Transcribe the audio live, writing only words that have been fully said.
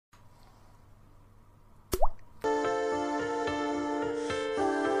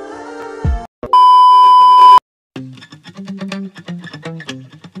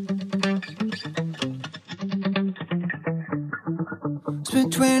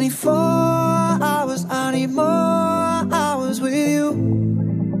24 hours, I need more hours with you.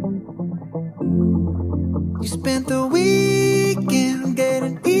 You spent the weekend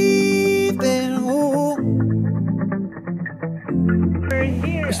getting even, ooh.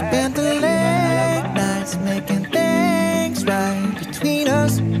 You spent the late nights making things right between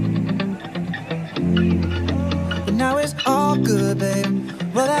us. But now it's all good, babe.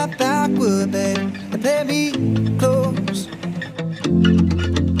 Roll that backward, babe, and play me close.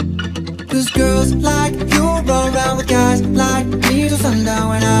 Cause girls like you run around with guys like me till sundown.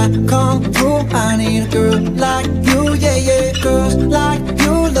 When I come through, I need a girl like you, yeah, yeah. Girls like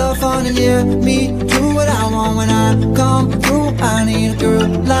you love fun and yeah, me do what I want. When I come through, I need a girl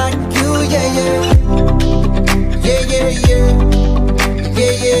like you, yeah, yeah. Yeah, yeah, yeah.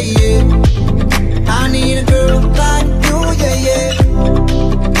 Yeah, yeah, yeah. I need a girl like you, yeah, yeah.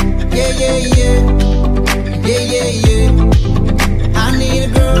 Yeah, yeah, yeah. Yeah, yeah, yeah. I need a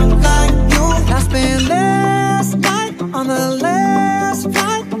girl like you. I spent last night on the last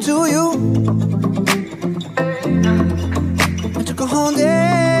flight to you. I took a whole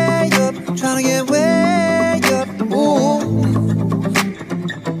day up, trying to get way up, ooh.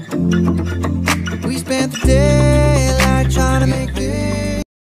 We spent the daylight trying to make this.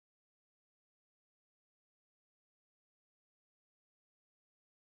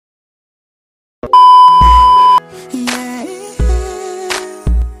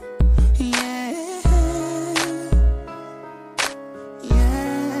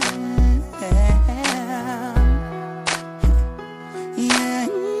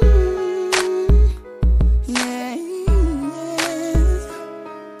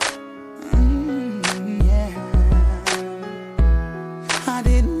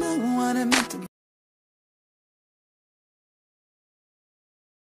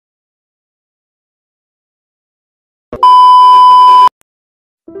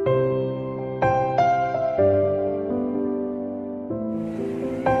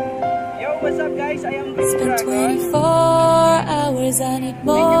 What's up, guys? I am Spent 24 hours, I need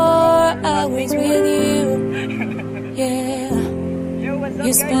more hours with you. Yeah. Yo, what's up,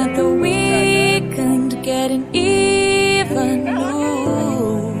 You spent the weekend getting even.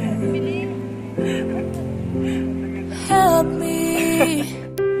 Ooh. Help me.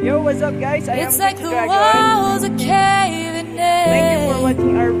 Yo, what's up, guys? It's like the walls are caving in. Thank you for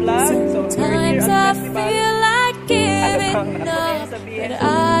watching our vlog. Sometimes I feel like giving up, but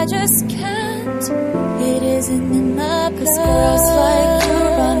I just can't. It isn't in my blood. 'Cause girls like you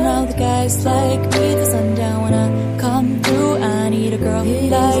run around with guys like me till sundown. When I come through, I need a girl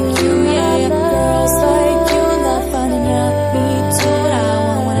like you, yeah, yeah. Girls like you love fun and yeah, me too. What I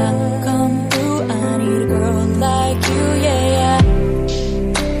want when I come through, I need a girl like you, yeah, yeah.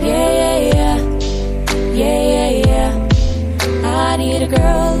 Yeah, yeah, yeah. Yeah, yeah, yeah. I need a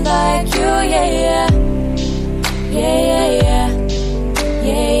girl like you, yeah, yeah. Yeah, yeah, yeah.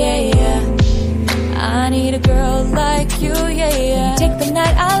 Yeah, yeah, yeah. I need a girl like you, yeah, yeah. Take the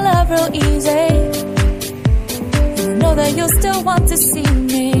night I love real easy. You know that you'll still want to see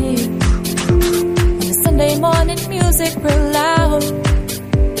me. On the Sunday morning music real loud.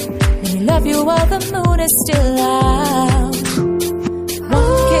 Let me love you while the moon is still out.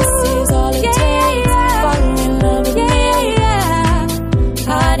 One kiss is all it takes. Fall in love with me.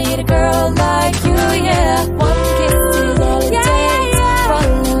 I need a girl like you, yeah. One kiss is all it takes. Fall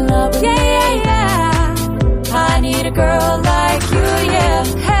in love with me. I need a girl like you, yeah.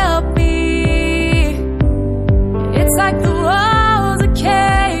 Help me. It's like the walls are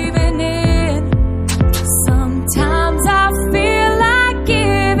caving in. Sometimes I feel like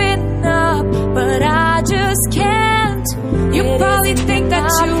giving up, but I just can't. You probably think that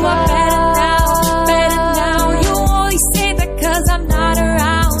you are better now, better now. You only say that 'cause I'm not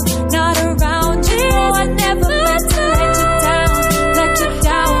around, not around. You know I never meant to let you down, let you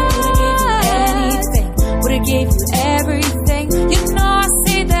down. Would've gave you anything, would've gave you everything. You know I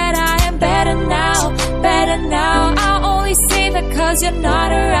say that I am better now, better now. I only say that 'cause you're not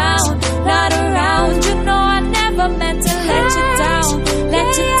around, not around. You know I never meant to let you down, let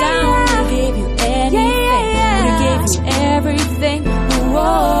you down. Would've gave you anything, would've gave you everything.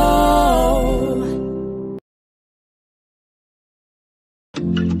 Whoa.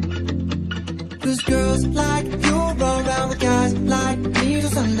 Cause girls like you run around with guys like me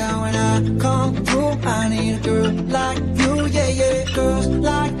till sundown. When I come through, I need a girl like you, yeah, yeah. Girls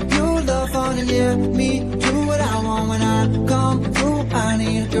like you love fun and yeah, me do what I want. When I come through, I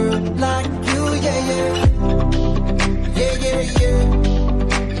need a girl like you, yeah, yeah. Yeah, yeah, yeah.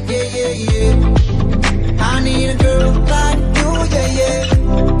 Yeah, yeah, yeah. I need a girl like you, yeah, yeah.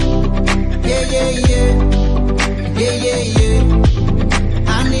 Yeah, yeah, yeah. Yeah, yeah, yeah.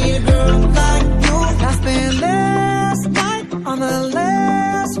 I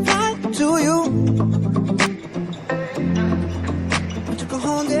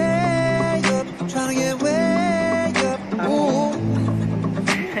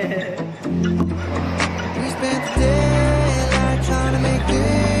We spent the daylight trying to make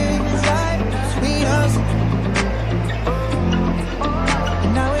things right between us.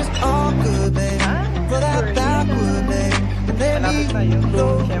 And now it's all good, babe. For that backward, babe. Let me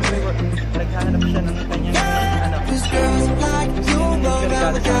go. Naghahanap siya ng kanyang ano. Cause girls like you roll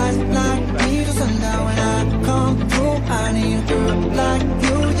around with guys like me till sundown. When I come through, I need a girl like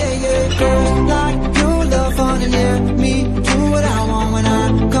you, yeah, yeah. Girls like you love fun and yeah, me do what I want. When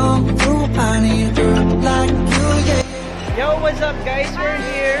I come through, I need a girl like you, yeah, yeah. Yo, what's up guys? We're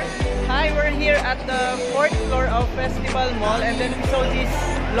here. Hi, we're here at the 4th floor of Festival Mall, and then we saw this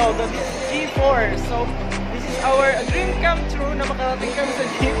logo, this G4. So this is our dream come true na makarating kami sa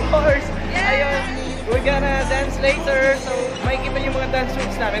G4s. Ayun, we're gonna dance later. So makikita yung mga dance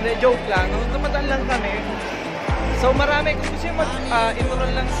moves namin. Joke lang, tumataan lang kami. So marami, kung gusto yung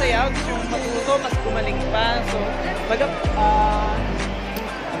mag-enroll lang sayaw, gusto yung matuto, mas kumaling pa. So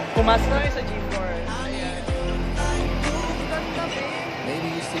pumasok na kayo sa G4. Maybe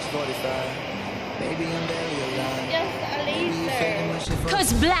it's 6:45. Maybe I'm barely alive. Just a Maybe you're faking my shit for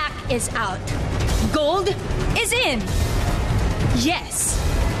Cause black is out, gold is in. Yes,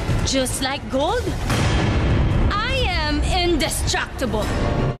 just like gold, I am indestructible.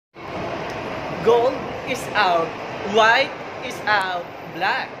 Gold is out, white is out,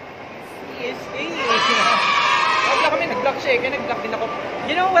 black is in. Nag-block siya eh, kaya nag-block din ako.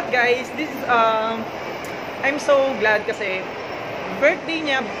 You know what guys, this is, I'm so glad kasi birthday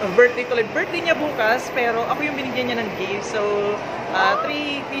niya bukas, pero ako yung binigyan niya ng gift. So,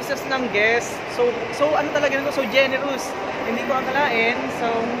 3 pieces ng guest. So ano talaga nito, so generous. Hindi ko akalain, so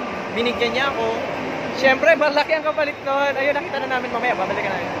binigyan niya ako. Siyempre, malaki ang kapalit nun. Ayun, nakita na namin mamaya,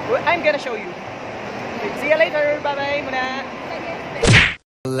 babalikan namin. I'm gonna show you. See you later, bye-bye muna.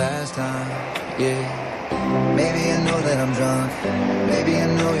 last time, yeah. Maybe I know that I'm drunk. Maybe I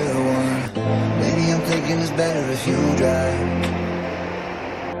know you're the one. Maybe I'm thinking it's better if you drive.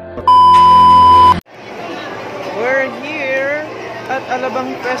 We're here at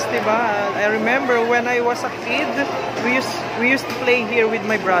Alabang Festival. I remember when I was a kid, we used to play here with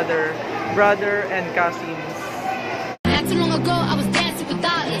my brother and cousins. Not too long ago, I was dancing with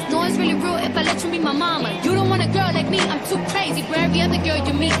dollars. No, it's really real if I let you be my mama. You don't want a girl like me, I'm too crazy. For every other girl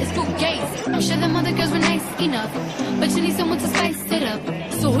you meet is too gazy. I'm sure them other girls were nice enough, but you need someone to spice it up.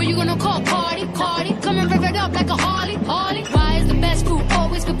 So who you gonna call? Cardi? Come and rev it up like a Harley. Why is the best food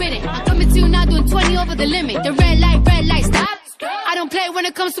always forbidden? I'm coming to you now doing 20 over the limit. The red light, stop. I don't play when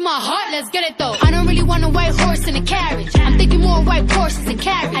it comes to my heart, let's get it though. I don't really want a white horse in a carriage. I'm thinking more white horses and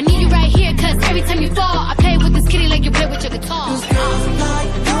carriage. I need you right here, cause every time you fall, I play with this kitty like you play with your guitar. Cause girls like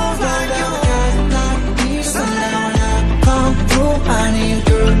you run down with guys like me till sundown. When I come through, I need a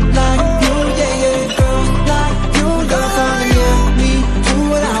girl like you, yeah, yeah. Girls like you love fun and yeah, me do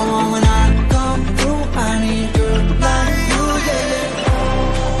what I want. When I come through, I need a girl like you, yeah, yeah.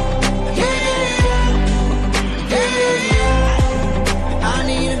 Yeah, yeah, yeah. Yeah, yeah, yeah. I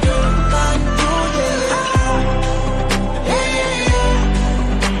need a girl like you, yeah, yeah. Yeah, yeah, yeah.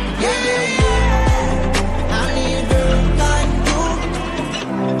 Yeah, yeah, yeah. I need a girl like you.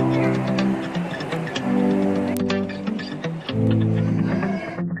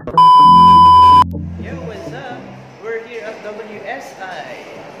 Yo, what's up? We're here at WSI.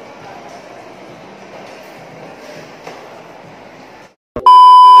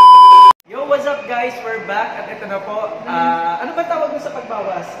 Yo, what's up guys? We're back at ito na po. Ano ba tawag mo sa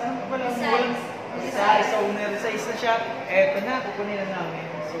pagbawas? Ano ba lang? Resize. So, na-resize na siya. Eto na, kukunin na namin.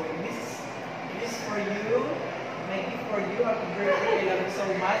 So, this is for you. My gift for you. Happy birthday. I love you so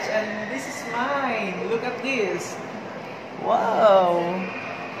much. And this is mine. Look at this. Wow.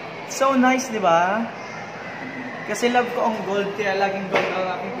 So nice, di ba? Kasi love ko ang gold, kaya laging gold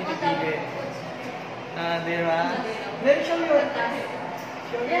ang aking pinipili. Di ba? Let me show you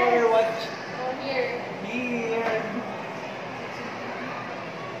your watch. Here.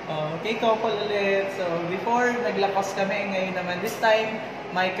 Okay, couple ulit. So, before, naglakos kami. Ngayon naman, this time,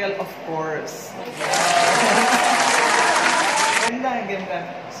 Michael, of course. Ganda.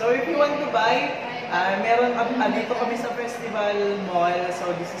 So, if you want to buy, meron dito kami sa Festival Mall. So,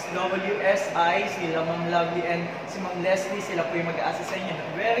 this is WSI. Sila Ma'am Lovely and si Ma'am Leslie. Sila po yung mag-a-assist sa inyo.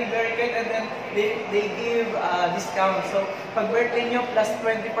 Very, very good. And then, they give discount. So, pag birthday nyo, plus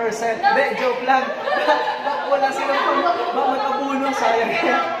 20%. Hindi, joke lang. Wala silang mag-abuno. Sayang.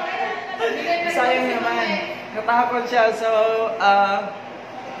 Sayang naman. Natakot siya. So,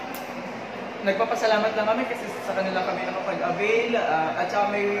 nagpapasalamat lang kami kasi sa kanila kami nakapag-avail at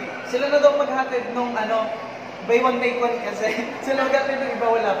saka sila na daw maghatid nung buy one take one kasi. So lugar nito iba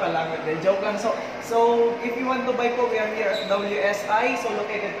wala pa lang. Joke lang. So if you want to buy po, we are here at WSI. So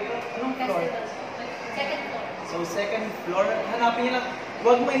located dito. Anong floor? Second floor. So second floor. Hanapin niyo lang.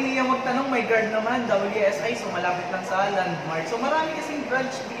 Huwag mahihiyang magtanong, may guard naman, WSI. So malapit lang sa landmark. So marami kasing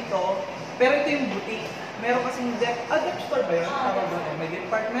branch dito. Pero ito yung boutique. Meron kasing dep store ba yun? May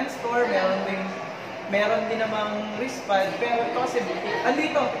department store, meron din namang wristband, pero ito kasi boutique.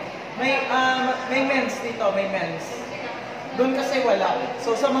 Andito, may men's dito, may men's. Doon kasi wala.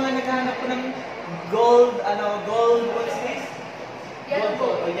 So sa mga naghahanap ko ng gold, what's this?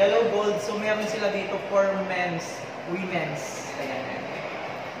 Yellow gold. So meron sila dito for men's, women's. Ayan.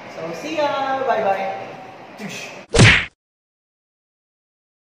 So see ya! Bye-bye!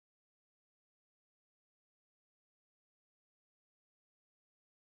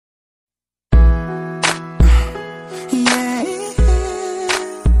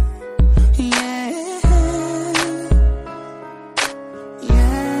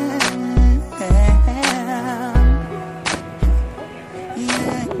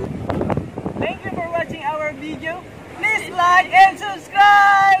 Thank you for watching our video. Please like and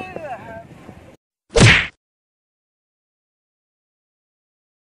subscribe!